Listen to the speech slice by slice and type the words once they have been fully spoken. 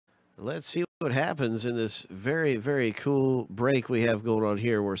let's see what happens in this very, very cool break we have going on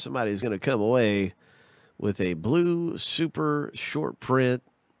here where somebody's going to come away with a blue super short print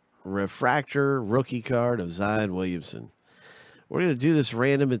refractor rookie card of Zion Williamson. We're going to do this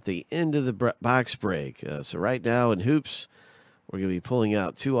random at the end of the box break. So right now in Hoops, we're going to be pulling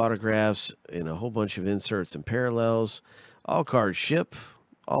out 2 autographs and a whole bunch of inserts and parallels. All cards ship.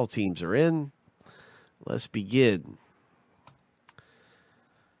 All teams are in. Let's begin.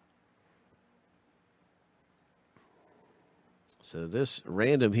 So this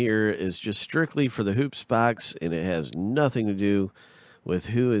random here is just strictly for the Hoops box, and it has nothing to do with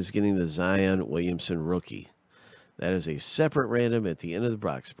who is getting the Zion Williamson rookie. That is a separate random at the end of the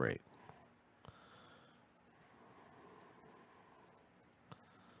box break.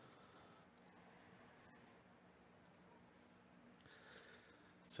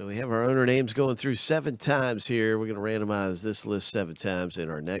 So we have our owner names going through 7 times here. We're going to randomize this list 7 times and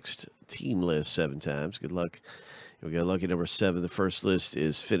our next team list 7 times. Good luck. We got lucky number 7. The first list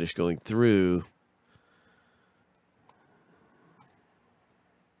is finished going through.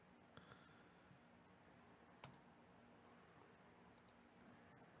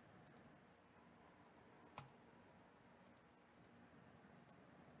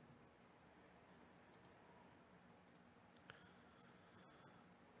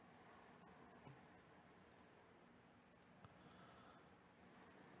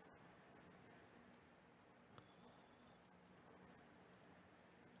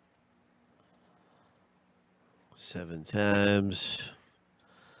 Seven times.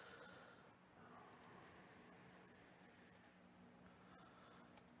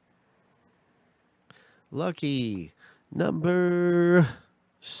 Lucky number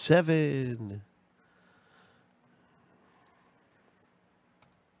 7.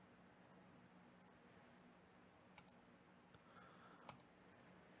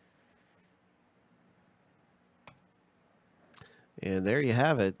 And there you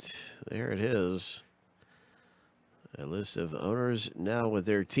have it. There it is. A list of owners now with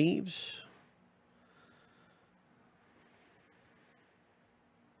their teams.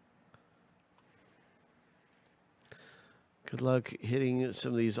 Good luck hitting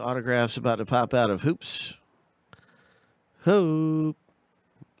some of these autographs about to pop out of Hoops. Hoop.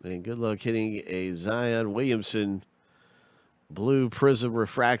 And good luck hitting a Zion Williamson blue prism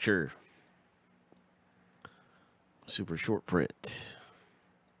refractor. Super short print.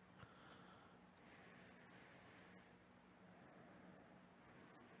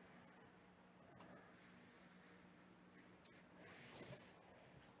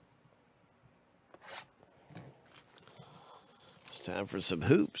 It's time for some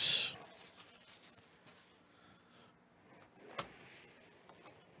hoops.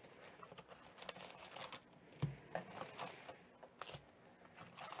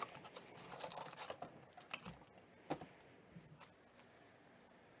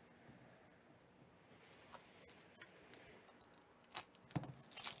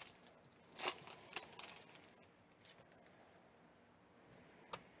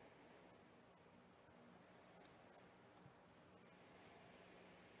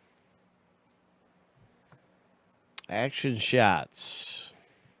 Action shots.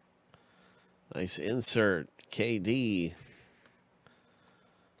 Nice insert. KD.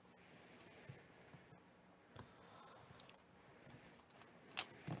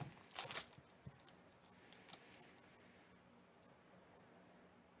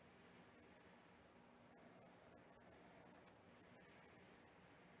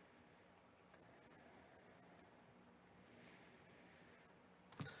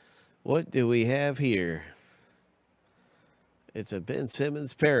 What do we have here? It's a Ben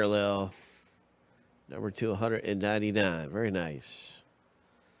Simmons parallel, number 299. Very nice.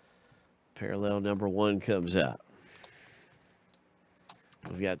 Parallel number 1 comes out.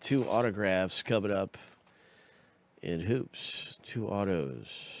 We've got 2 autographs coming up in Hoops. 2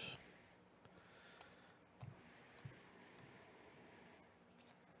 autos.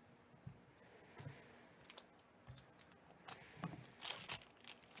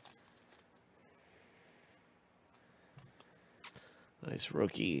 Nice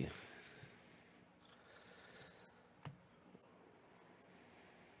rookie.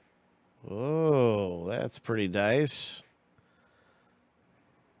 Oh, that's pretty nice.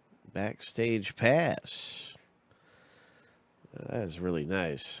 Backstage pass. That is really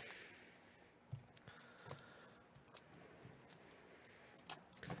nice.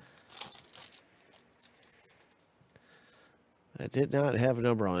 That did not have a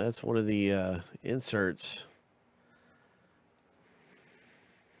number on it. That's one of the inserts.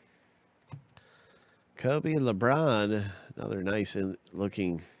 Kobe and LeBron, another nice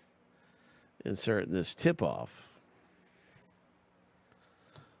looking inserting this tip-off.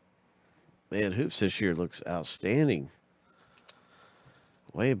 Man, Hoops this year looks outstanding.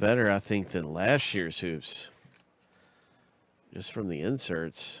 Way better, I think, than last year's Hoops. Just from the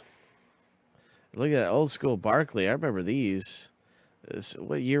inserts. Look at that old school Barkley. I remember these.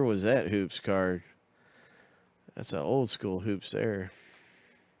 What year was that Hoops card? That's an old school Hoops there.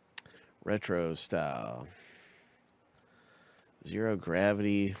 Retro style. Zero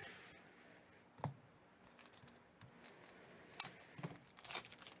gravity.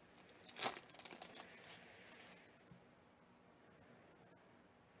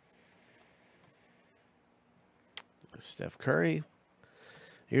 Steph Curry.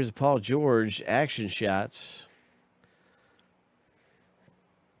 Here's a Paul George action shots.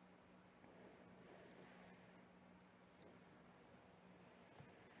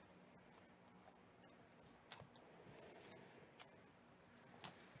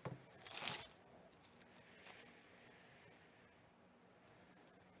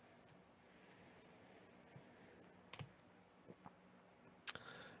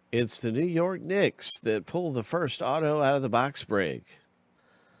 It's the New York Knicks that pulled the first auto out of the box break.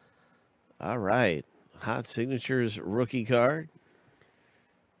 All right. Hot Signatures rookie card.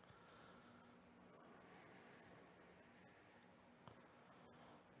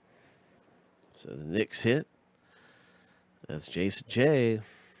 So the Knicks hit. That's Jason J.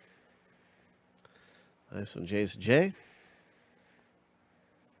 Nice one, Jason J.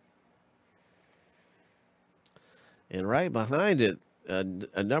 And right behind it,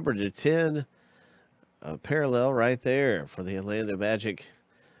 a number to 10 parallel right there for the Orlando Magic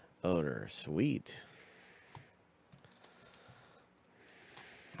owner. Sweet.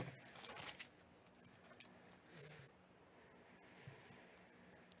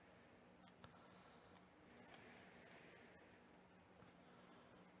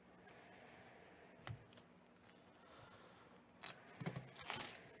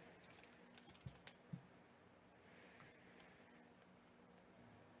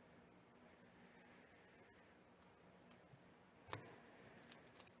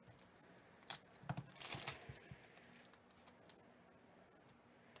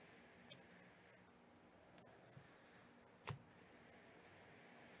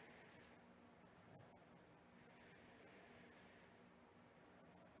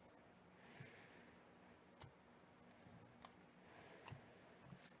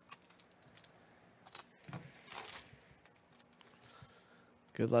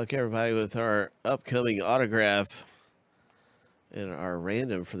 Good luck, everybody, with our upcoming autograph and our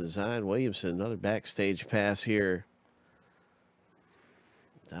random for the Zion Williamson. Another backstage pass here.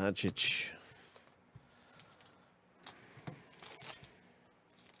 Doncic.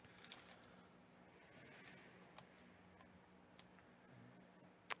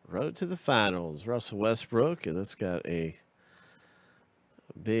 Road to the finals. Russell Westbrook, and that's got a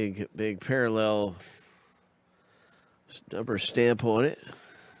big parallel number stamp on it.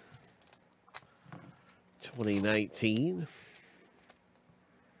 2019.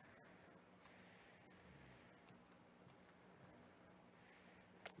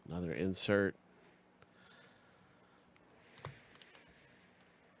 Another insert.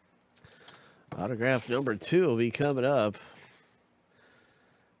 Autograph number 2 will be coming up.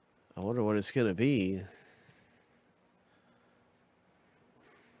 I wonder what it's going to be.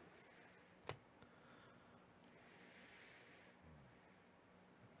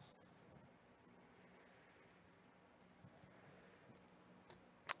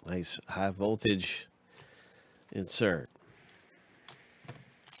 Nice high voltage insert.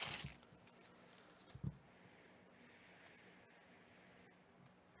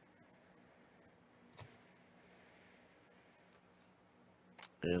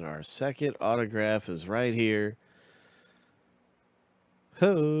 And our second autograph is right here.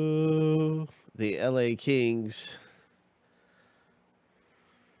 Ho! The LA Kings.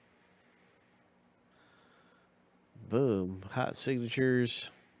 Boom. Hot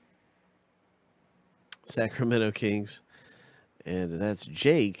signatures. Sacramento Kings. And that's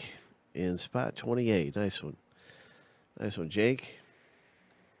Jake in spot 28. Nice one. Nice one, Jake.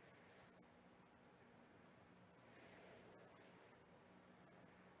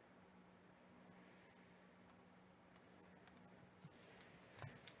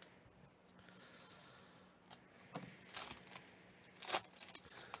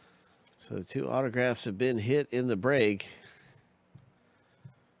 So the 2 autographs have been hit in the break.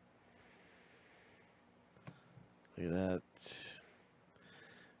 Look at that.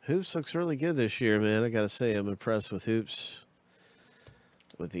 Hoops looks really good this year, man. I got to say, I'm impressed with Hoops.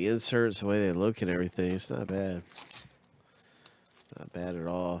 With the inserts, the way they look and everything. It's not bad. Not bad at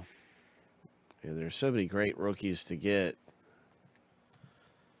all. And there's so many great rookies to get.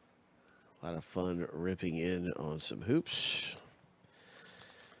 A lot of fun ripping in on some hoops.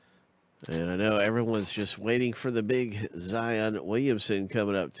 And I know everyone's just waiting for the big Zion Williamson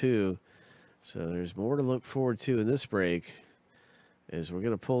coming up too. So there's more to look forward to in this break, as we're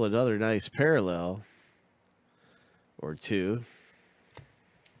going to pull another nice parallel or two.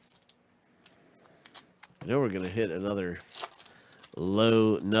 I know we're going to hit another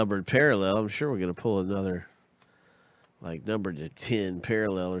low numbered parallel. I'm sure we're going to pull another like number to 10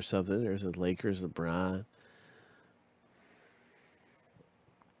 parallel or something. There's the Lakers, LeBron.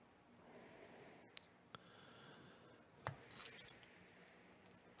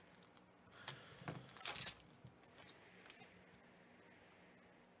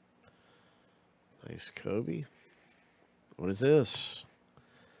 Nice Kobe. What is this?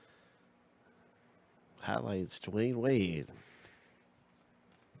 Highlights Dwayne Wade.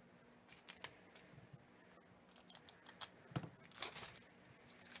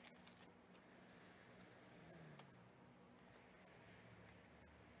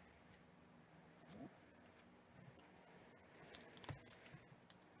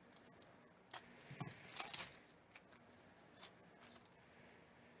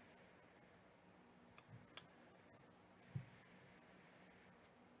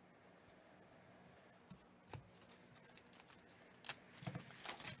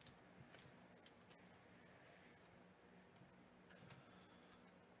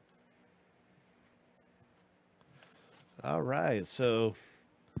 All right, so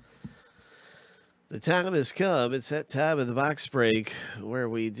the time has come. It's that time of the box break where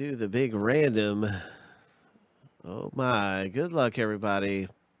we do the big random. Oh my, good luck everybody.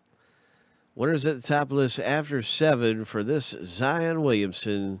 Winners at the top of the list after 7 for this Zion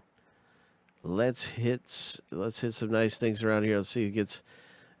Williamson. Let's hit some nice things around here. Let's see who gets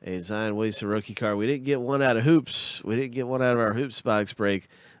a Zion Williamson rookie card. We didn't get one out of hoops. We didn't get one out of our hoops box break,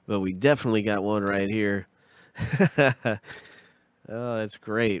 but we definitely got one right here. Oh, that's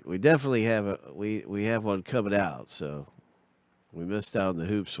great. We definitely have we have one coming out, so we missed out on the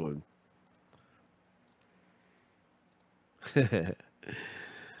hoops one.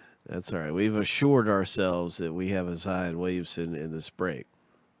 That's all right. We've assured ourselves that we have a Zion Williamson in this break.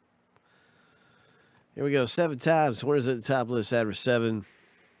 Here we go. 7 times. Winners at the top of the list after 7.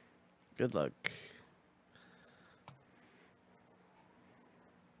 Good luck.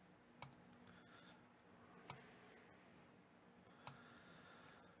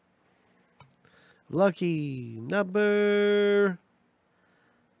 Lucky number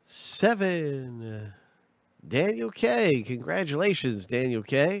 7. Daniel K. Congratulations, Daniel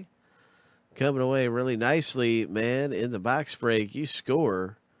K. Coming away really nicely, man. In the box break, you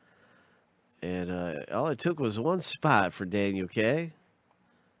score. And all it took was one spot for Daniel K.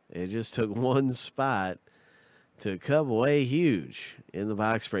 It just took one spot to come away huge in the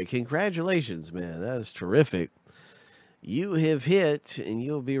box break. Congratulations, man. That is terrific. You have hit, and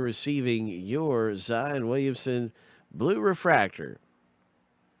you'll be receiving your Zion Williamson Blue Refractor.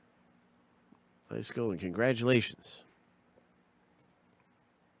 Nice going. Congratulations.